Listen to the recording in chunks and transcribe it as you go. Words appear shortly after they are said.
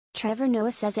Trevor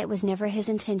Noah says it was never his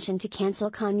intention to cancel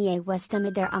Kanye West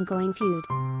amid their ongoing feud.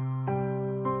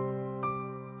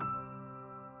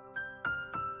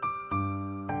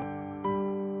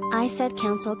 "I said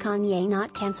counsel Kanye,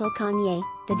 not cancel Kanye,"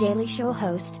 The Daily Show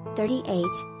host, 38,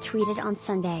 tweeted on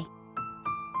Sunday.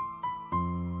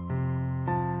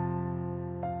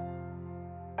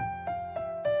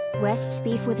 West's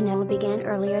beef with Noah began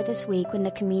earlier this week when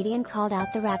the comedian called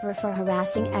out the rapper for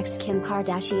harassing ex Kim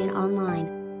Kardashian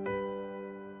online.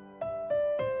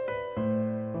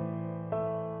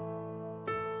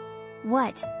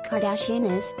 "What Kardashian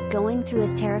is going through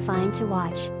is terrifying to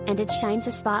watch, and it shines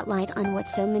a spotlight on what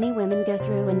so many women go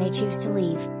through when they choose to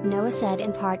leave," Noah said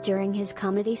in part during his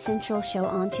Comedy Central show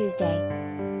on Tuesday.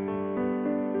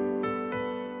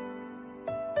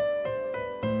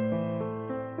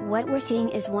 "What we're seeing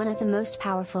is one of the most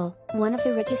powerful, one of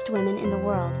the richest women in the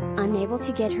world, unable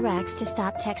to get her ex to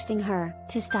stop texting her,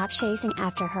 to stop chasing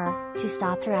after her, to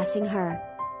stop harassing her."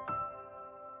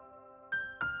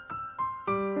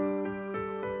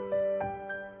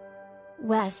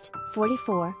 West,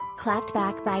 44, clapped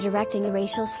back by directing a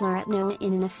racial slur at Noah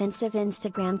in an offensive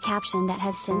Instagram caption that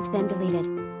has since been deleted.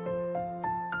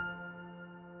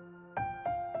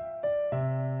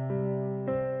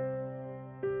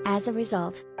 As a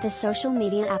result, the social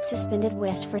media app suspended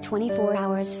West for 24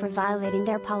 hours for violating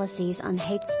their policies on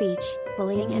hate speech,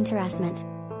 bullying and harassment.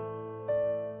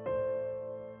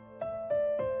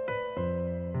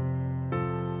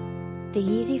 The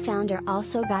Yeezy founder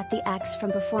also got the axe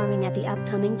from performing at the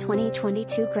upcoming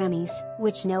 2022 Grammys,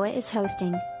 which Noah is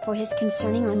hosting, for his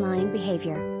concerning online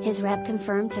behavior, his rep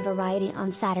confirmed to Variety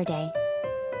on Saturday.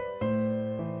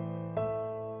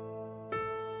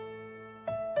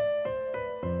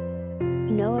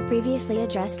 Noah previously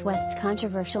addressed West's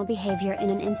controversial behavior in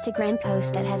an Instagram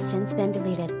post that has since been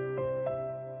deleted.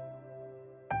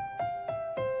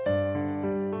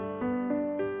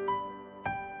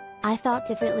 "I thought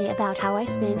differently about how I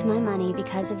spend my money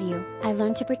because of you. I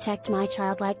learned to protect my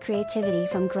childlike creativity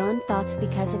from grown thoughts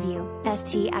because of you.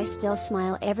 I still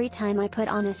smile every time I put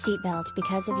on a seatbelt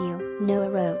because of you," Noah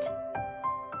wrote.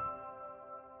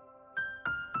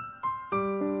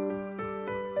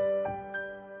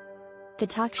 The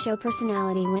talk show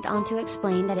personality went on to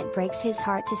explain that it breaks his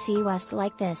heart to see West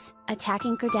like this,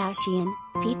 attacking Kardashian,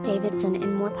 Pete Davidson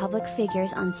and more public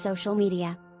figures on social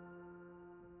media.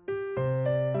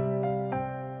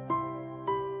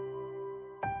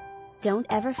 "Don't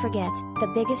ever forget,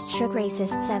 the biggest trick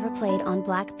racists ever played on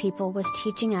black people was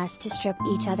teaching us to strip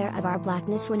each other of our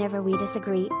blackness whenever we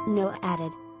disagree," Noah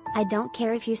added. "I don't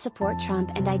care if you support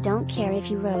Trump and I don't care if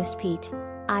you roast Pete.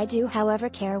 I do however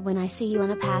care when I see you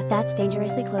on a path that's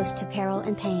dangerously close to peril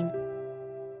and pain."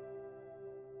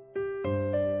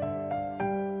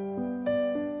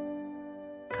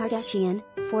 Kardashian,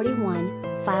 41,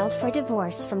 filed for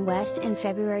divorce from West in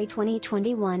February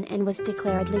 2021 and was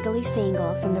declared legally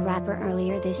single from the rapper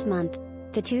earlier this month.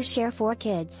 The two share 4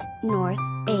 kids, North,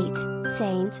 8,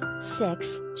 Saint,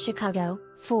 6, Chicago,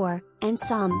 4, and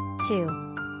Psalm, 2.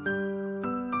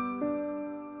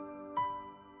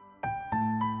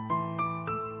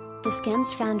 The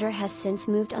Skims founder has since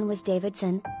moved on with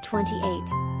Davidson, 28.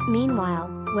 Meanwhile,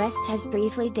 West has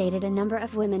briefly dated a number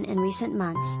of women in recent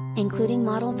months, including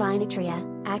model Vinetria,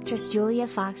 actress Julia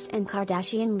Fox and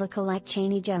Kardashian lookalike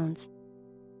Chaney Jones.